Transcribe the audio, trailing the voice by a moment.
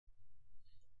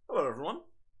everyone.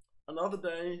 Another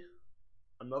day,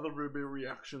 another RWBY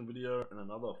reaction video, and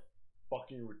another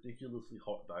fucking ridiculously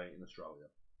hot day in Australia.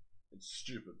 It's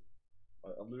stupid.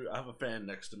 I have a fan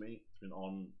next to me. It's been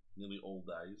on nearly all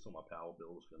day, so my power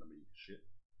bill is going to be shit.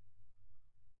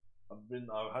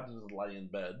 I've had to just lay in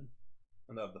bed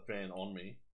and have the fan on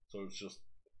me, so it's just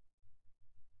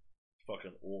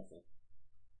fucking awful.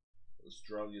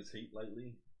 Australia's heat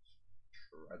lately is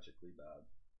tragically bad.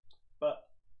 But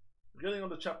we're getting on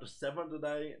to chapter 7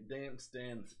 today, Dance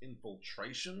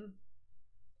Infiltration.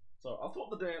 So I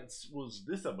thought the dance was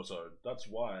this episode. That's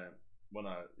why when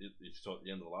you saw at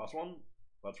the end of the last one,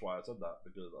 that's why I said that,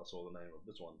 because I saw the name of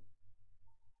this one.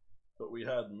 But we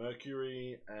had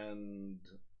Mercury and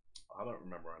I don't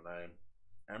remember her name.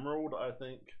 Emerald, I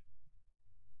think.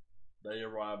 They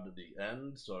arrived at the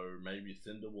end, so maybe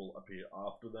Cinder will appear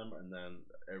after them, and then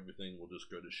everything will just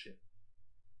go to shit.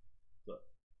 So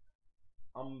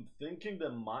I'm thinking there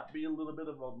might be a little bit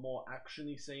of a more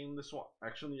actiony scene this one,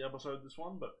 actiony episode this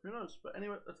one, but who knows? But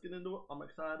anyway, let's get into it. I'm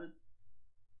excited.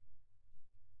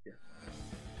 Yeah.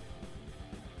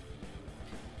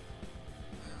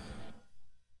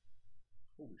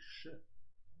 Holy shit.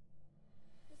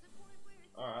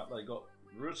 Alright, they got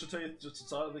Rooster Teeth just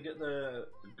decided to get their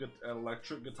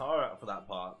electric guitar out for that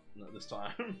part this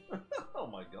time. Oh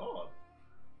my god.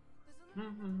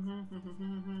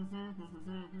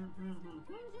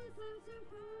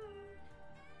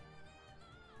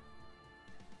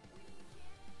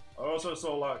 I also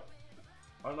saw, like,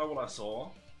 I don't know what I saw.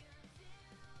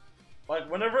 Like,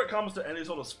 whenever it comes to any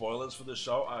sort of spoilers for this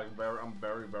show, I very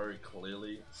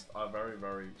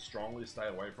strongly stay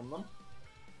away from them.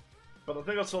 But I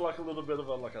think I saw like a little bit of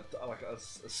a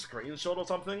screenshot or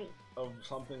something of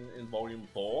something in Volume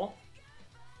 4.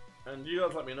 And you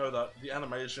guys let me know that the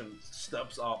animation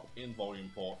steps up in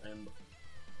Volume 4, and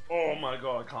oh my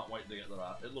god, I can't wait to get to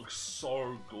that. It looks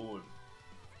so good.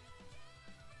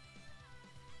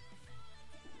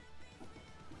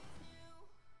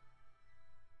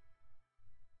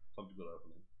 Something good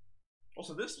opening.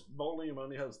 Also, this volume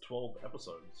only has 12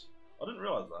 episodes. I didn't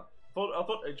realize that. I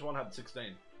thought each one had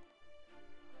 16.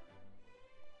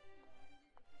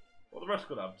 Well, the rest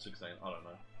could have 16, I don't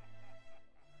know.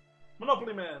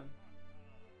 Monopoly Man!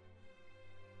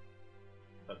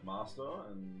 Headmaster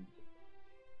and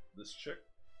this chick.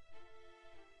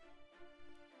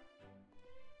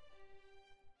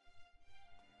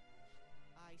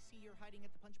 I see you're hiding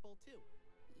at the punch bowl too.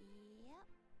 Yep.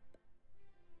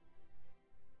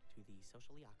 To the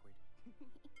socially awkward.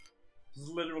 This is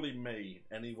literally me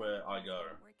anywhere I go.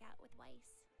 Work out with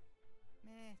Weiss.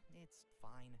 Meh, it's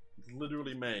fine. It's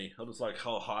literally me.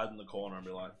 I'll hide in the corner and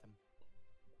be like,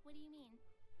 What do you mean?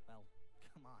 Well,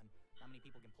 come on. Not many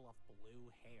people can pull off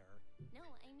blue hair. No,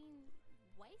 I mean,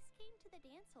 Weiss came to the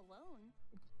dance alone.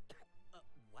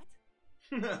 What?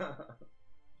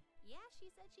 Yeah,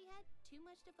 she said she had too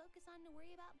much to focus on to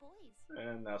worry about boys.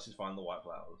 And now she's finding the white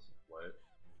flowers. Wait.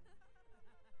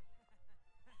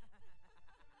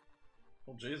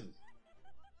 Oh, Jesus.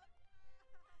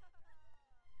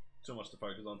 Too much to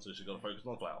focus on, so she got to focus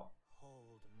on the flower.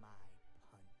 Hold my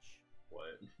punch.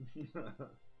 Wait.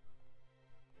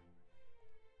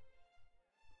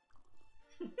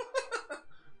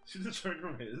 She just turned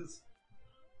from his.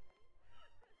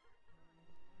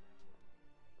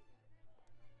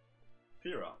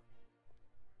 Pyrrha.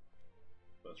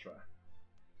 Let's try.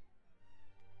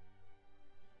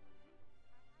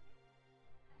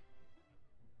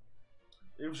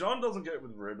 If Jaune doesn't get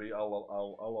with RWBY, I'll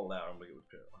allow him to get with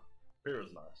Pyrrha.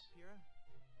 Pyrrha's nice. Pyrrha?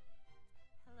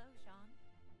 Hello, Jaune.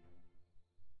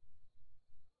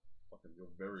 Fucking,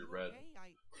 you're very You red. okay?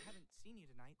 I haven't seen you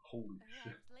tonight. Holy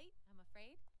shit. Arrived late, I'm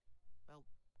afraid. Well,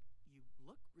 you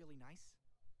look really nice.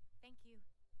 Thank you.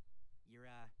 Your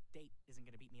date isn't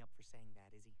gonna beat me up for saying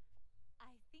that, is he?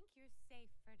 I think you're safe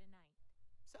for tonight.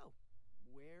 So,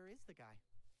 where is the guy?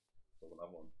 So we'll have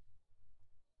one.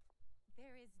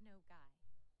 There is no guy.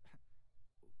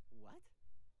 What?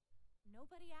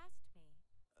 Nobody asked me.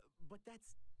 But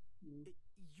that's...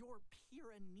 You're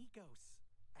Pyrrha Nikos.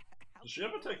 How Does she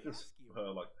could ever take nobody this, ask you? her,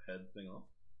 like, head thing off?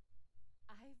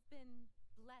 I've been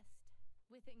blessed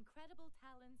with incredible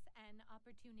talents and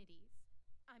opportunities.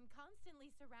 I'm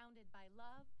constantly surrounded by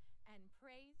love and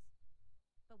praise.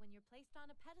 But when you're placed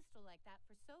on a pedestal like that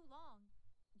for so long,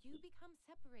 you become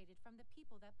separated from the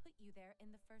people that put you there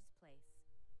in the first place.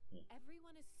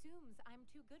 Everyone assumes I'm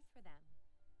too good for them,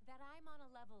 that I'm on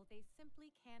a level they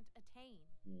simply can't attain.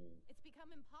 It's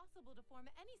become impossible to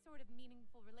form any sort of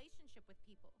meaningful relationship with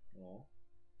people. Oh.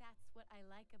 That's what I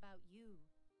like about you.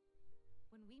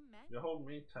 When we met, You hold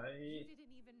me you tight.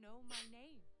 didn't even know my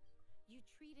name. You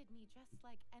treated me just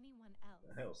like anyone else.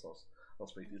 Hell,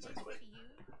 I'll speak to you Thanks next week. to you,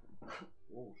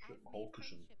 Oh shit, I've my whole made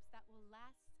cushion. friendships that will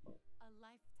last a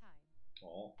lifetime.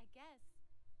 Oh. I guess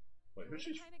Wait, you're who's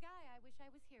the she? kind of guy I wish I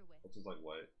was here with. I was like,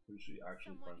 wait, who's she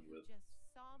actually Someone friends who with? just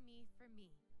saw me for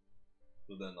me.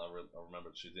 But then I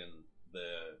remembered she's in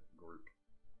their group.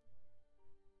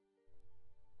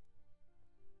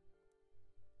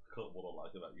 What I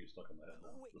like about you stuck in my head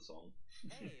now. Wait. The song.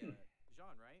 Hey,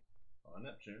 Jaune, right? Oh,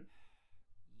 Neptune.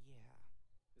 Yeah.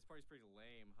 This party's pretty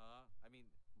lame, huh? I mean,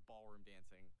 ballroom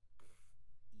dancing.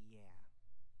 Yeah.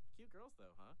 Cute girls,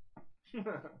 though, huh?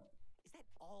 Is that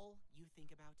all you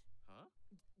think about? Huh?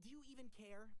 Do you even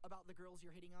care about the girls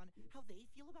you're hitting on? How they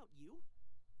feel about you?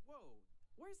 Whoa,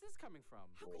 where's this coming from?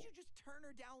 How could you just turn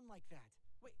her down like that?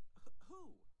 Wait,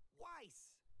 who?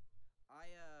 Weiss!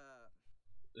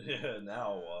 Yeah,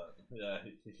 now what? Yeah,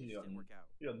 It didn't work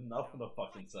out. you got nothing to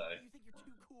fucking What? say. You think you're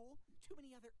too cool? Too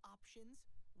many other options?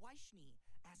 Weissney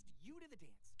asked you to the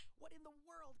dance. What in the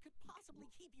world could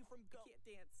possibly keep you from I can't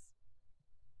dance.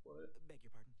 What? Beg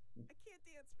your pardon? I can't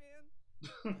dance, man.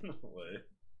 Wait.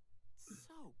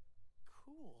 So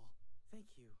cool.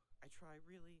 Thank you. I try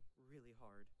really, really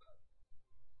hard.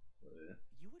 Wait.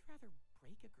 You would rather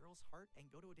break a girl's heart and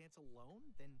go to a dance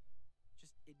alone than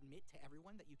just admit to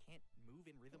everyone that you can't move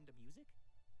in rhythm to music?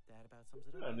 That about sums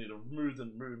it You up. don't need to move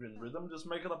in rhythm, just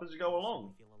make it up as you go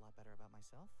along. I feel a lot better about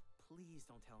myself. Please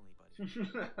don't tell anybody.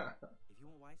 Yeah, If you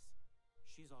want Weiss,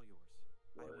 she's all yours.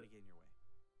 I don't want to get in your way.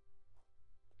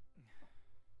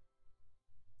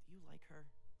 Do you like her?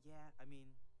 Yeah, I mean,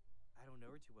 I don't know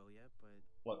her too well yet, but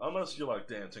like, unless you're like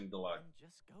dancing to like, Then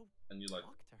just go and you like,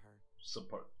 talk to her.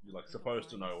 you're like Little supposed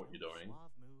to lines, know what you're little doing,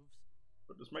 suave moves.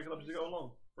 but just make it up as you go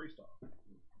along. Freestyle.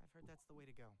 I've heard that's the way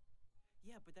to go.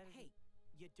 yeah, but that Hey,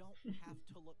 you don't have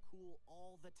to look cool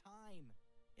all the time.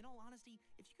 In all honesty,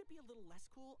 if you could be a little less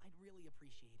cool, I'd really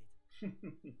appreciate it.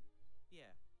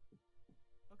 yeah.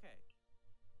 Okay.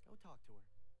 Go talk to her.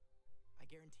 I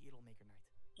guarantee it'll make her night.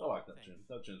 I like that Thanks. tune.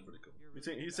 That tune's pretty cool. You're He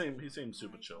really seemed cool he guy, seemed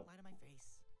super Alright, chill. don't lie to my face.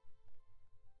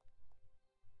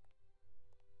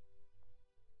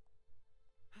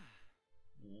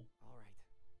 All right.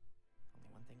 Only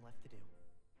one thing left to do.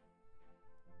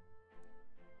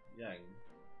 Yang.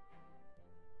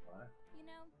 Bye. You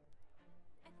know,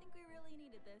 I think we really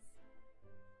needed this.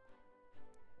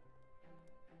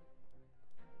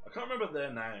 I can't remember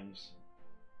their names.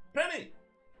 Penny.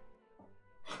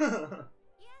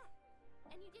 Yeah,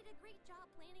 and you did a great job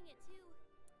planning it too.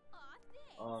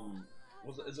 Aw,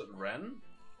 thanks. Is it Ren?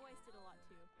 Weiss did a lot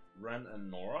too. Ren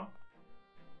and Nora?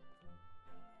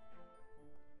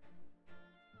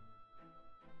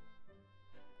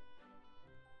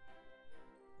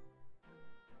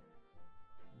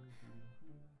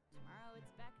 Tomorrow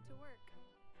it's back to work.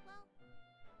 Well,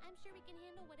 I'm sure we can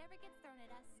handle whatever gets thrown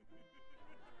at us.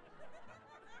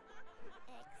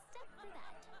 Except for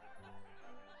that.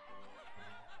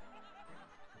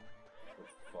 The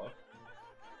fuck?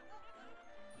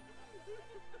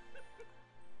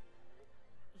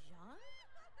 Jaune?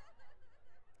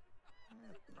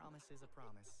 A promise is a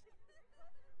promise.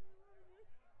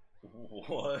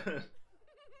 What?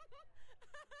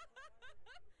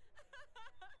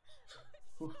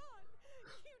 Jaune,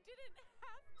 you didn't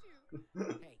have to.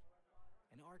 Hey,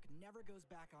 an arc never goes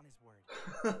back on his word.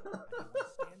 Either you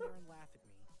stand there and laugh at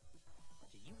me, or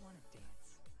do you want to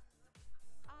dance?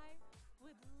 I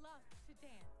would love to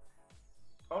dance.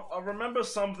 I remember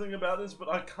something about this, but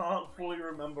I can't fully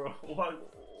remember. Like,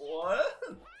 what?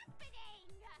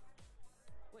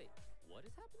 Wait, what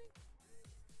is happening?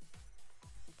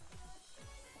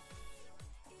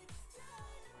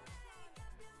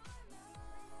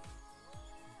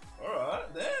 Alright,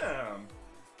 damn.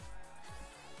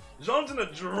 Jean's in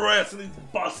a dress and he's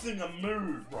busting a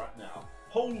move right now.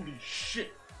 Holy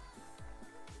shit.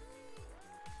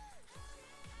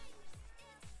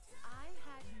 I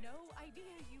had no idea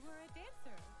you were a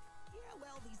dancer. Yeah,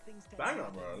 well, these things tend Banger, to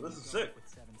happen bro. when This you is grow up sick. With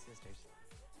 7 sisters.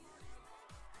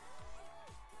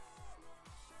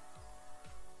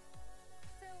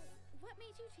 So, what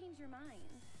made you change your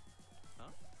mind?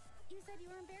 Huh? You said you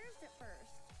were embarrassed at first.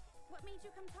 What made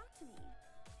you come talk to me?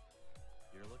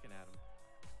 You're looking at him.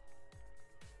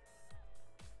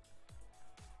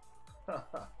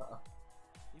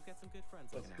 You've got some good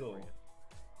friends That's looking cool. out for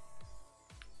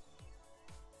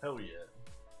you. Hell yeah.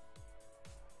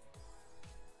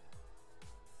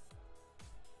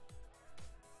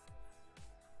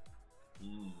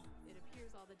 It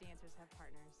appears all the dancers have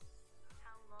partners.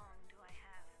 How long do I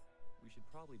have? We should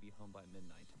probably be home by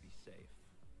midnight to be safe.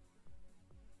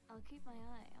 I'll keep my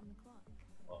eye on the clock.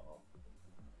 Uh-oh.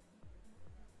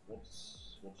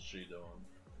 What's she doing?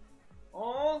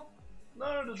 Oh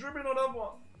no, does Ruby not have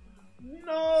one?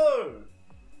 No!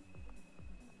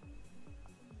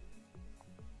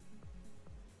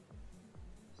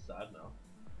 Sad now.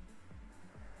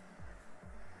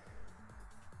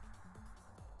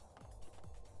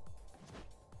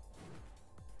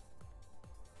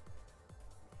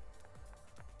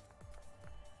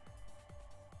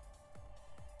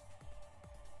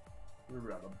 Ruby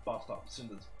about to bust up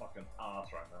Cinder's fucking ass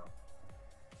right now.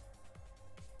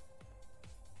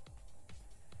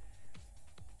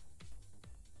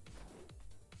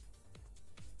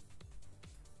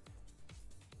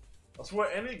 I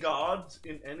swear any guards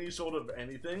in any sort of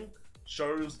anything,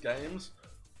 shows, games,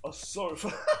 are so He's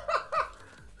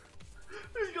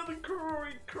got the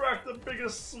cracked the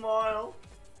biggest smile.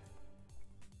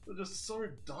 They're just so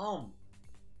dumb.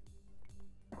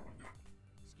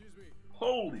 Excuse me.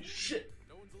 Holy shit.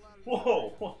 No one's allowed to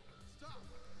Whoa. Stop.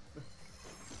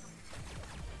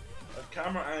 The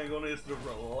camera angle needs to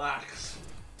relax.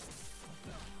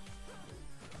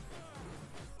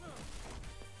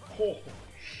 Oh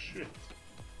shit.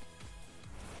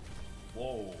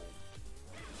 Whoa.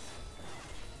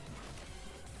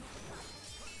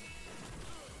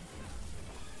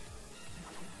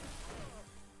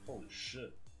 Holy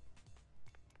shit.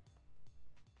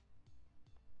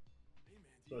 Hey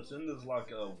man, do So you Cinder's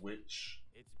like a witch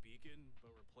It's beacon,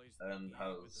 but replaced the and E with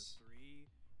has a 3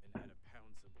 and add a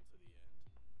pound symbol to the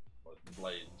end. like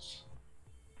blades.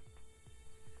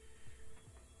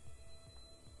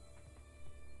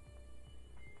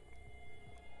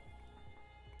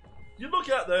 You look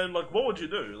out there and like, what would you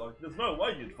do? Like, there's no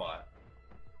way you'd fight.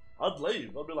 I'd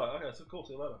leave. I'd be like, okay, so cool,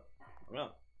 see you later. I'm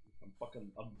out.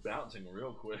 I'm bouncing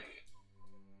real quick.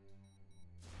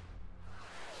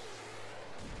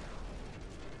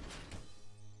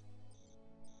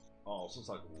 Oh, it's just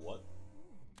like, what?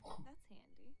 That's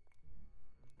handy.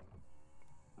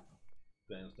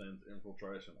 Bandstand's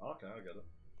infiltration. Okay, I get it.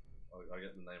 I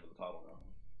get the name of the title now.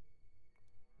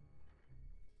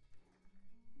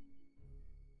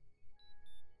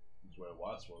 That's where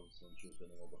Weiss was when she was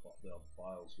getting all the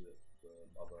files with the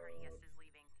other Guest is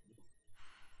leaving.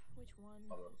 Which one?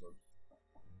 other episode.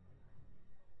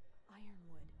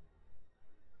 Ironwood.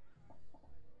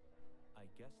 I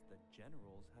guess the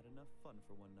generals had enough fun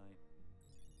for one night.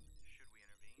 Should we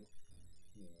intervene?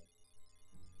 Yeah.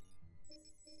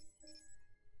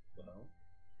 The hell?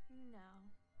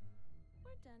 No.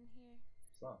 We're done here.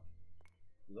 What's that?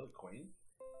 Is that a queen?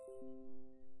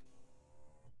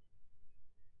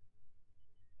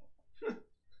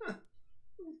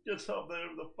 Gets up there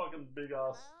with a fucking big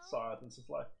ass scythe and it's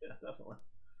just like, yeah, definitely.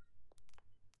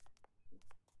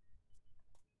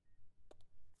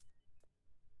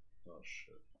 Oh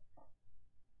shit.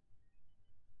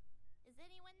 Is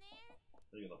anyone there?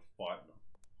 They're gonna fight in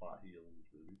high heels,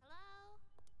 really. Hello?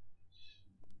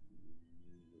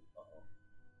 Uh-oh.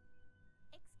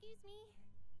 Excuse me?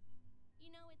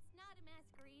 You know, it's not a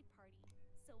masquerade party,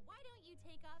 so why don't you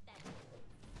take off that...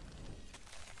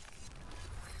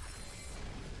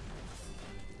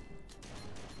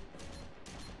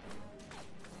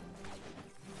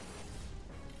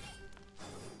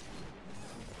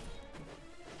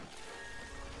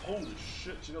 Holy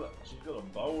shit, she's got a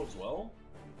bow as well?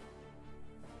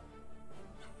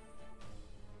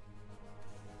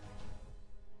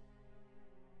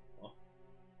 Huh?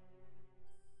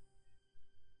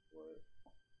 Wait.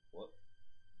 What?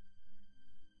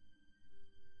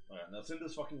 Alright, now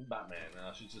Cinder's fucking Batman,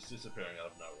 now she's just disappearing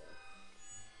out of nowhere.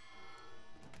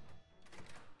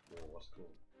 Whoa, that's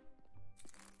cool.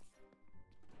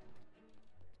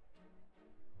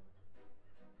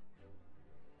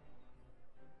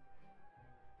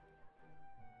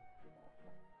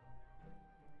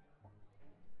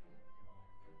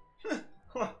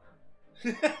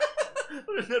 Look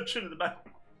at Neptune in the back.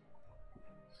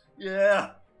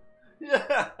 Yeah.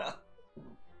 Yeah.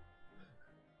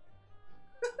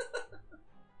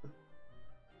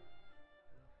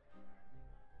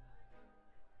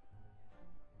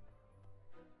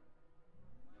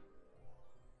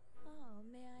 Oh,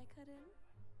 may I cut in?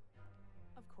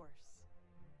 Of course.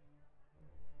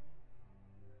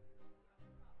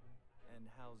 And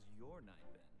how's your night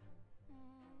been?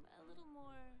 A little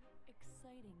more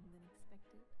exciting than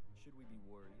expected. Should we be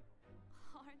worried?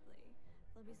 Hardly.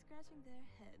 They'll be scratching their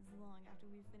heads long after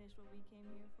we finish what we came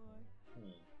here for.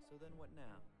 So then what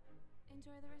now?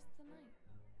 Enjoy the rest of the night.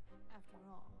 After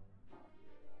all,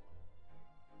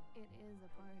 it is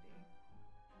a party.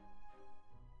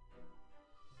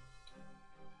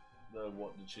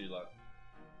 What did she like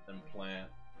implant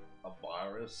a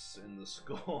virus in the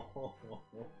skull?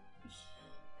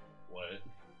 Wait.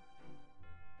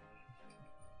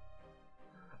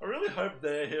 really hope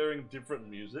they're hearing different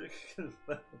music because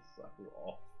that's so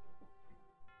off.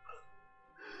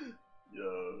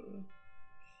 Yo.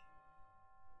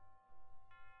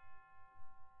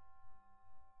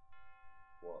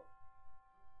 What?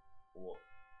 What?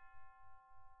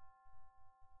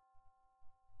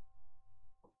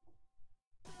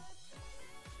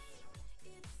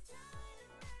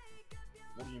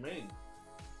 What do you mean?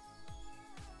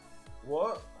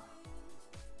 What?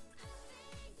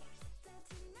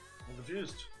 I'm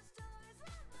confused.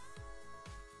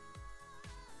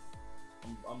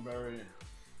 I'm very...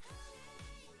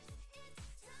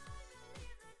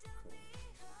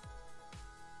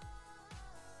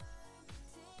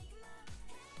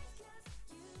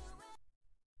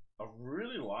 I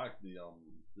really like the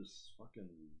this fucking,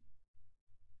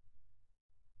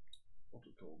 what's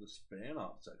it called? This fan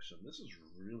art section. This is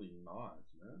really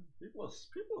nice, man. People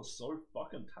are so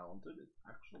fucking talented. It's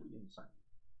actually insane.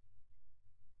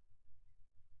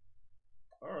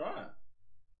 All right.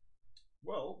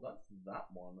 Well, that's that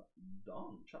one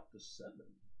done. Chapter 7.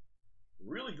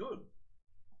 Really good.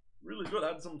 Really good.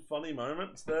 Had some funny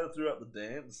moments there throughout the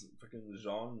dance. Fucking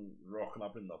Jaune rocking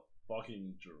up in the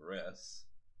fucking dress.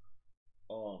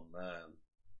 Oh man,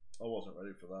 I wasn't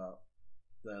ready for that.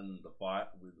 Then the fight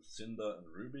with Cinder and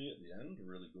RWBY at the end,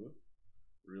 really good.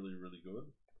 Really, really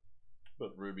good.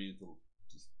 But RWBY's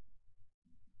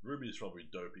probably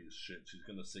dopey as shit. She's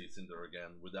gonna see Cinder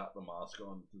again without the mask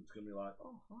on. It's gonna be like,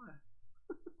 oh hi.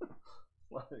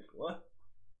 Like what?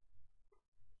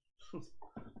 That's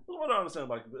what I don't understand.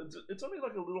 Like it's only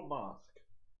like a little mask.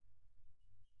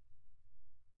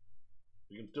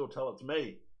 You can still tell it's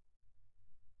me.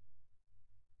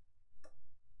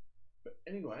 But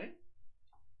anyway,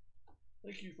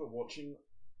 thank you for watching,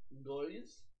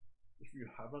 guys. If you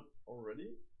haven't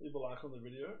already, leave a like on the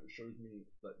video. It shows me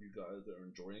that you guys are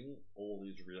enjoying all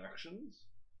these reactions.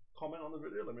 Comment on the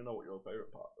video. Let me know what your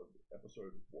favorite part of the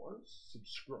episode was.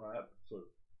 Subscribe. So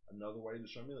another way to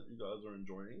show me that you guys are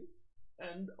enjoying.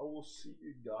 And I will see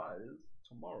you guys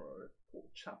tomorrow for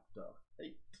chapter